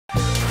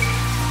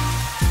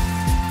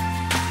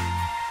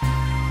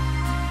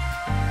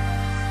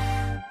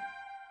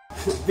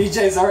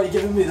BJ's already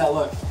giving me that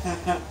look.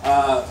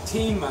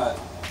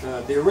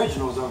 The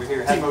originals over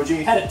here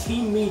had a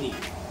team meeting,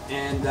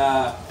 and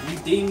you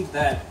deemed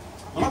that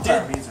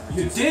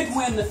you did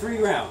win the 3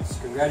 rounds.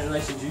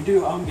 Congratulations, you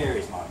do own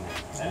Gary's mod name.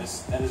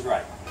 That is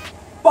right.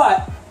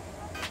 But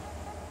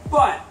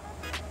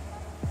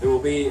there will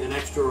be an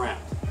extra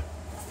round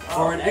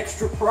for an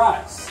extra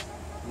prize,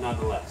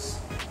 nonetheless.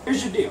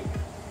 Here's your deal: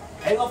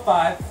 Halo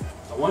 5,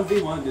 a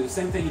 1v1. Do the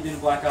same thing you did in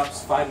Black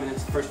Ops. 5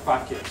 minutes, first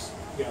 5 kills.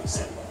 You gotta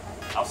set it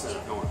up. I'll set it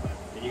up. Don't worry about it.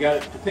 And you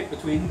got to pick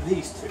between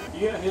these 2.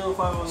 You got Halo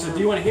 5 on. So do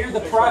you want to hear the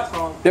prize?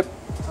 Yep.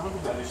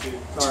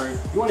 Sorry. Do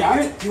you want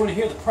to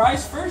hear the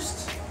prize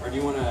first, or do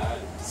you want to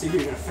see who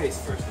you're going to face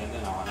first, and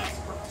then I'll announce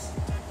the prize?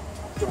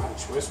 Do I have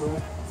a choice with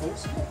it?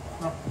 Face?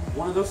 No.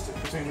 One of those 2.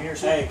 Between me or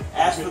she? Hey,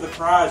 ask for the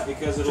prize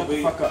because it'll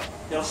be. Shut the fuck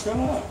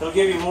up. It'll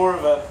give you more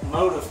of a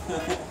motive.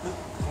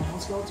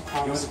 Let's go with the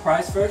prize. You want the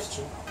prize first?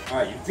 Sure. All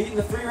right, you've beaten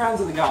the 3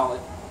 rounds of the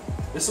Gauntlet.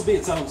 This will be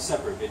its own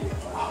separate video.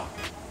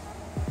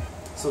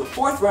 So the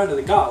 4th round of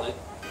the Gauntlet,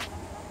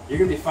 you're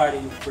going to be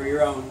fighting for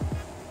your own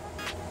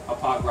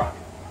Hapag rocket.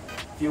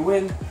 If you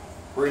win,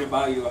 we're going to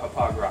buy you a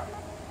Hapag rocket.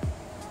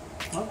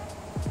 Huh?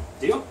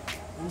 Deal?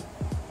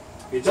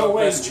 If you So don't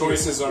win, best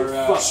choices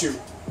are shoot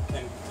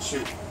and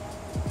shoot.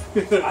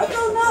 I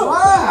don't know.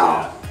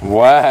 Wow.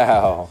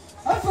 Wow.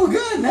 I feel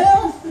good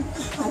now.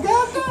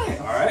 God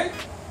damn. Alright?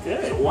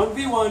 Good. So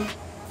 1v1,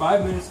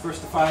 5 minutes,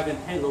 first to 5 in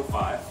Halo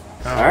 5.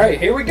 Alright,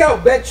 here we go,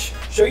 bitch.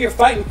 Show you're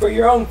fighting for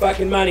your own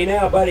fucking money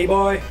now, buddy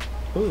boy.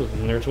 Ooh,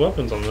 and there's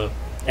weapons on the...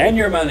 And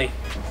your money.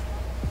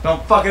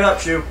 Don't fuck it up,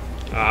 Shoe.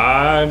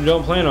 I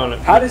don't plan on it.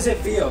 How does it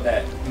feel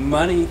that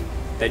money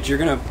that you're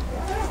gonna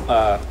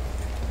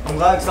I'm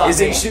glad it's not is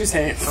me. in Shoe's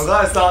hands? I'm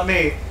glad it's not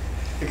me.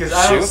 Because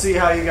I don't Shoe? see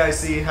how you guys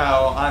see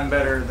how I'm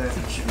better than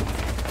Shoe.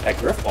 That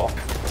grip ball.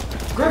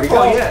 Grip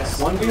ball,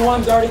 yes.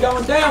 1v1's already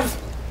going down.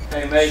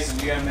 Hey Mason,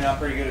 you got me out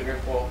pretty good at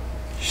grip ball.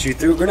 Shoot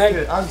through a grenade.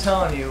 Dude, I'm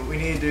telling you, we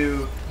need to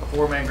do a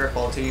 4-man grip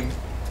ball team.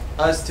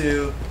 Us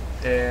 2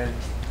 and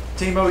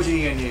Team OG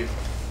and you.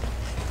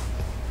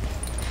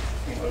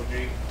 Team OG.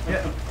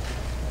 Yeah.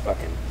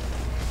 Fucking.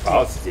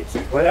 Oh,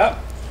 what up?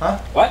 Huh?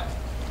 What?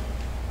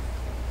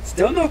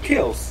 Still no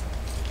kills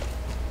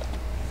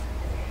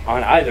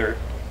on either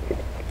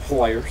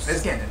players.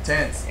 It's getting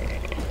intense.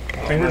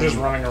 I think we're just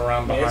running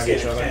around Yeah, behind it's each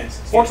getting other. intense.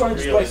 It's Watch getting on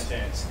this real place.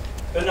 intense.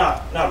 But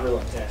not real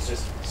intense,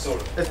 just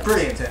sort of. It's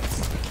pretty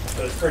intense.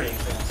 But it's pretty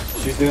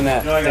intense. She's doing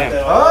that. You know, I got Damn.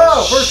 that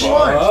Oh, first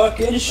one!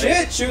 Fucking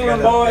shit, You shooting got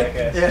that boy. back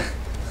ass.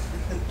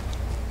 Yeah.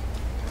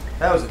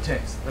 That was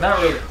intense. But not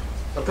really.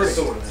 But pretty It's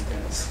sort of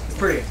intense. It's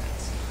pretty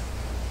intense.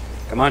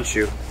 Come on,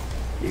 Shoe.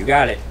 You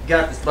got it. You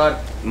got this,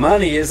 bud.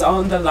 Money is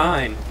on the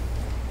line.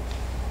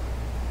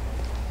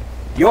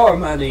 Your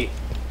money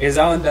is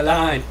on the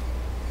line.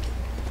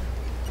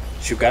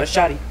 Shoe got a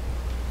shotty.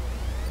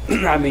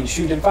 I mean,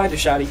 Shoe didn't find a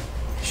shotty.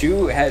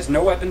 Shoe has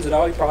no weapons at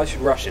all. You probably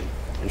should rush him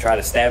and try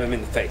to stab him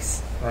in the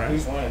face. Right.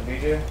 Who's winning,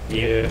 BJ?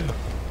 Yeah.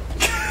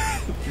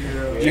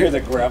 You hear the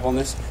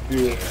gravelness?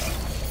 Yeah.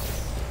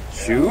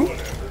 Shoe?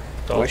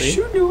 What's Dalton?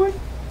 Shoe doing?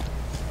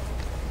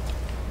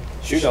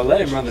 Shoe, don't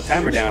let him run the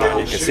timer down on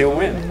you because he'll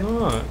win. Why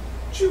not?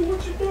 Shoot,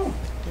 what you doing?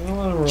 I don't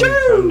let him run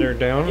the thunder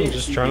down. I'm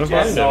just trying to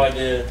find That's all I him.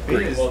 did. He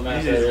Pretty well just,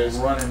 match he that just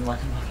is. running like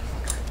a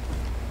motherfucker.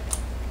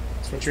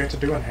 That's what you have to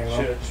do in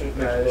Halo. Should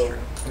That is true.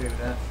 Leave it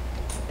at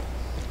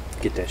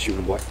Get that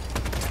shooting boy.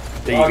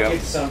 There I'll you go.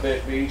 get some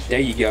bitch, beach. There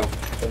you go.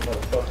 That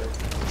motherfucker.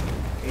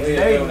 He's Throw you a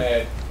dating.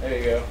 gonad. There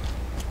you go.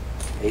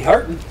 He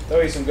hurting.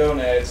 Throw you some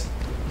gonads.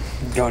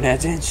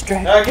 Gonads in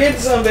straight. Now get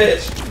some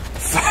bitch.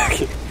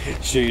 Fuck it.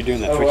 Shoe, you're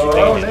doing that Oh, twitchy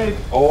well, thing. Nate.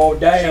 Oh, She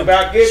damn.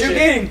 about get Shoot, you.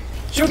 get him.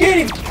 Shoot, get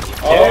him.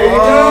 There you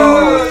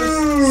Oh,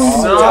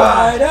 go. son.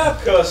 Tied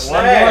up. Cuss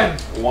snack.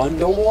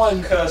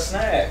 1-1. Cuss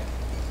snack.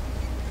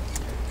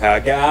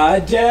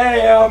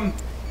 Goddamn.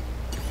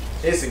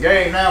 It's a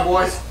game now,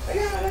 boys.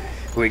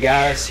 We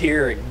got us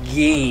here a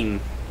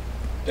game.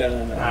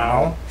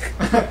 Ow.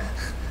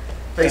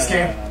 Face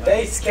cam.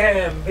 Face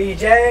cam,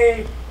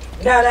 BJ.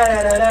 Da da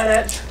da da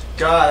da da.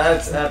 God,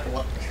 that's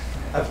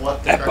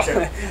epileptic right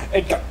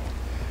there.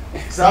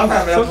 So I'm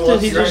having Fuck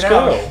did he epilepsy right just now.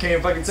 go? Can't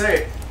even fucking say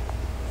it.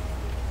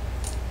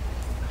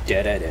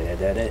 Da da da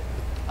da da.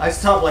 I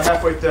stopped like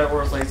halfway through that word.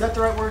 I was like, is that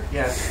the right word?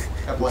 Yes.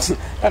 Epilepsy.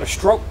 Had a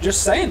stroke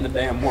just saying the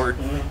damn word.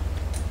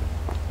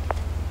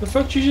 The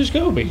fuck did you just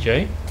go,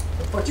 BJ?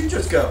 Where'd you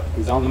just go?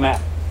 He's on the map.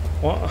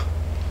 What?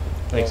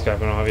 Thanks,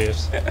 Captain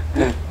Obvious.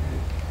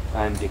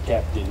 I'm the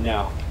captain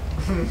now.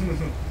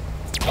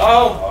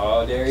 Oh,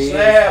 Oh, there he is.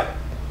 snap.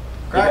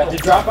 You got the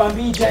drop on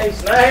BJ.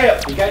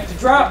 Snap. You got the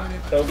drop.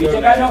 Don't BJ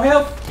go got now. no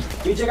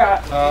health. BJ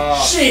got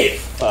Shit.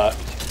 fucked.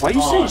 Why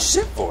you saying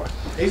shit for?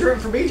 He's rooting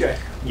for BJ.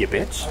 You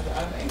bitch.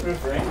 I ain't rooting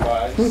for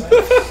anybody. Just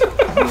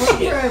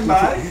saying. For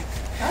anybody.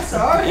 That's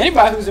alright.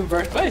 Anybody who's in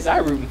first place, I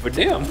rooting for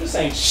them. I'm just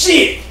saying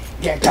shit.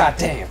 Yeah,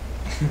 goddamn.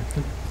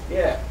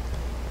 Yeah.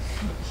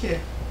 Yeah.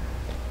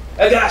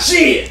 I got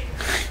shit.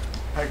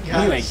 I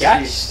got You ain't got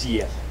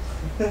shit.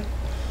 shit.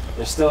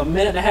 There's still a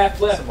minute and a half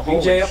left. Some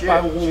BJ up holy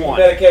by shit. You 1.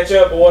 better catch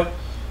up, boy.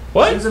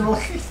 What? Who's in the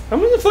lead?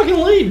 I'm in the fucking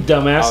lead,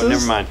 dumbasses. Oh,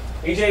 never mind.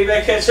 BJ, you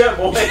better catch up,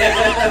 boy.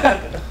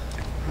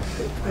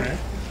 Right.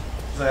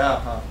 Say,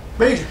 huh?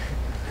 BJ.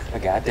 Oh,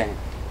 goddamn.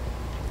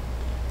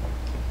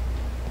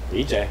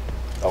 BJ,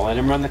 don't let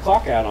him run the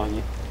clock out on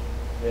you.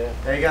 Yeah.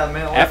 There you got a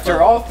minute left.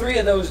 After all 3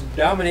 of those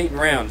dominating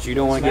rounds, you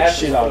don't want to get Smash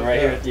shit is on fucked right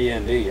here up. at the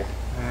end, do you?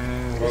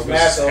 Well, There's this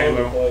maps is all over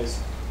the Halo. place.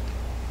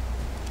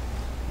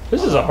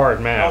 This is a hard I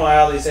don't map. know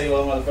how these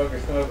Halo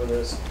motherfuckers come up with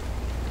this.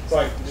 It's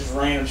like just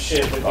random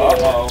shit that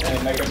Uh-oh. do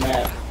and make a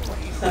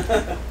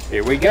map.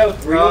 Here we go.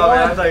 3 Oh, man,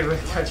 I 1. thought you would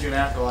cut you an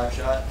afterlife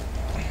shot.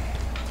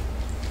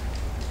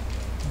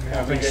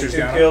 Yeah, I think You she's get 2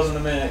 got it. kills in a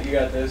minute. You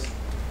got this.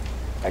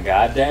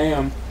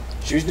 Goddamn.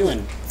 She was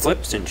doing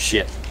flips and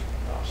shit.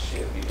 Oh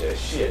shit, BJ,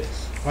 shit.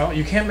 Well,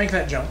 you can't make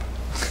that jump.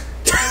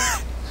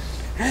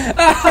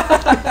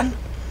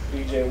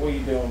 BJ, what are you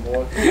doing,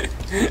 boy?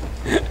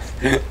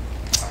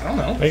 I don't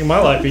know. Making my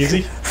life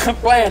easy. I'm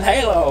playing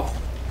Halo.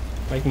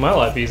 Making my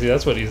life easy.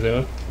 That's what he's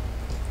doing.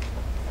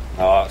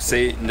 Oh,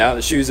 see, now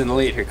that she was in the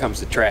lead, here comes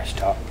the trash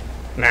talk.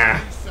 Nah.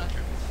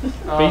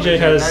 Oh, BJ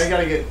has- Now you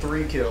gotta get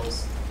 3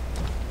 kills.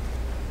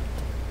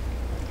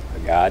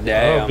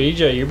 Goddamn. Oh,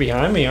 BJ, you're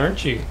behind me,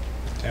 aren't you?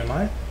 Am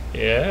I?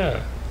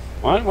 Yeah.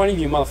 Why don't one of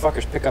you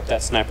motherfuckers pick up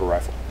that sniper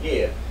rifle?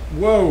 Yeah.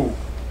 Whoa!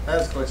 That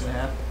was glitch and a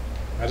half.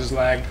 I just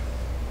lagged.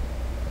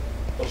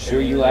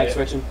 Sure you lag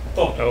switching?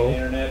 Fuck Oh. the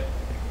internet.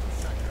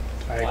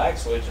 I Lag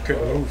switching.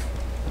 couldn't bro. move.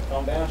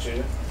 Calm down,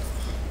 shooter.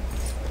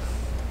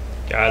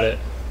 Got it.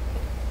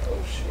 Oh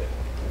shit.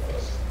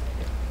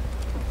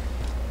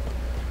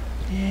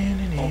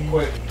 Don't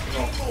quit.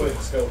 Don't quit.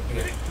 Let's go.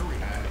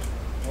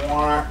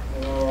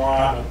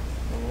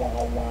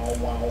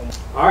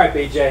 Alright,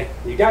 BJ.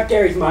 You got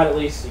Gary's mod at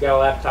least. You got a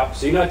laptop,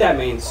 so you know what that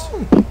means.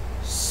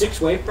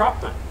 6-wave prop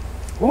hunt.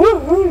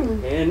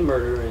 And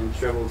murder and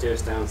shovel,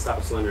 tears down,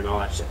 stop slender, and all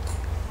that shit.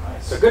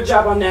 Nice. So good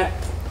job on that.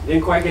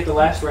 Didn't quite get the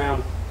last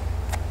round.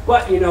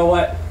 But you know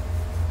what?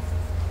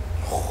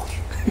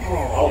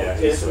 Oh, Yeah,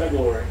 kiss he's my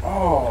glory.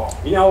 Oh.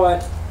 You know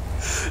what?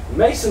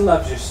 Mason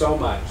loves you so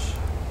much.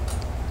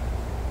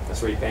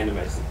 That's what he panned to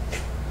Mason.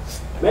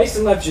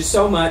 Mason loves you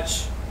so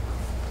much.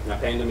 Not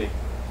paying to me.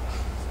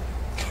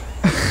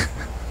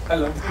 I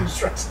love the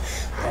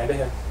stress. Paying to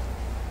him.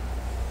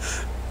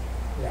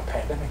 Yeah,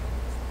 pandemic.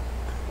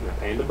 Not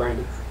paying to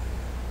Brandon.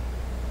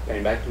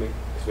 Paying back to me.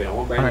 Because we don't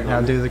want Brandon. Alright, now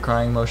on do the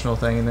crying emotional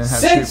thing and then have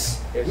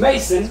Since shoot.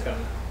 Mason It's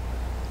coming.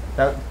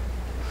 That,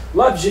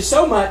 loves you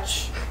so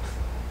much,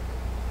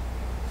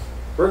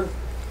 we're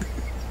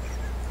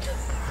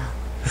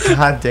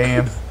God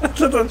damn. That's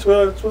what I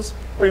was supposed to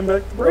bring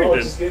back to Oh,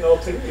 it's just getting all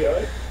teary,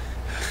 alright?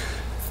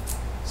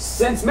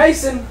 since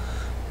Mason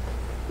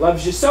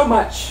loves you so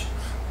much,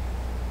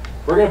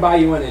 we're gonna buy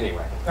you one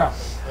anyway.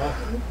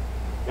 Oh.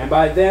 And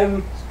by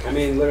them, I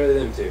mean literally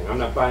them too. I'm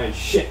not buying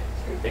shit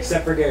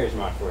except for Gary's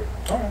mod for you.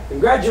 Alright.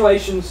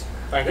 Congratulations,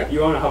 Thank you.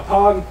 you own a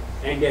Hapog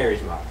and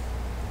Gary's mod.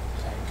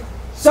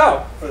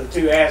 So, For the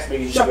 2 ass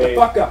beatings shut you the gave.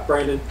 fuck up,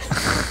 Brandon.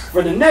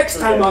 For the next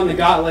time on the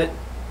Gauntlet,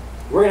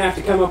 we're gonna have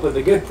to come up with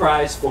a good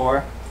prize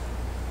for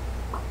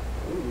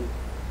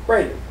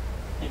Brandon.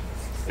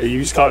 You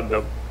just caught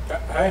them.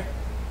 Hey,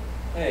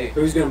 Hey,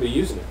 Who's gonna be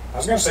using it? I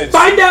was gonna say.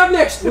 Find out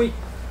next week.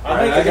 I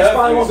think I the guess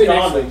probably won't be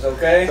next condoms,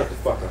 okay? Shut the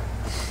fuck up.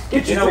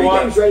 Get You your know 3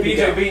 what? games ready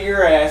to BJ go. beat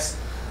your ass.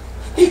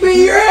 He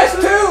beat your ass too,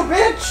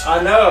 bitch!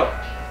 I know.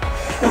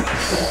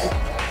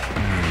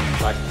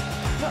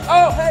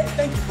 Oh, hey,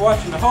 thank you for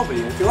watching the whole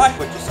video. If you like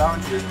what you saw,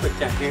 ensure you click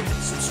down here and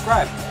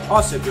subscribe.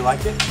 Also, if you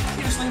liked it,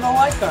 you just leave a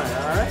like on it,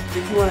 alright?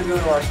 If you want to go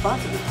to our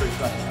sponsor, it's pretty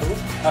fucking cool.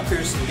 Up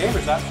here's some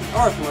gamers options.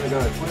 Or if you want to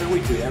go to Twitter,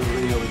 we tweet every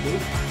video we do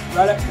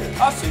right up here.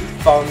 Also, you can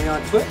follow me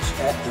on Twitch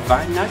at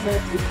Divine Nightmare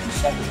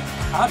 57.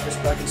 I'll just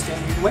fucking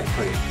stand here and wait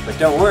for you. But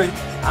don't worry,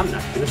 I'm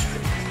not gonna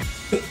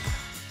stream.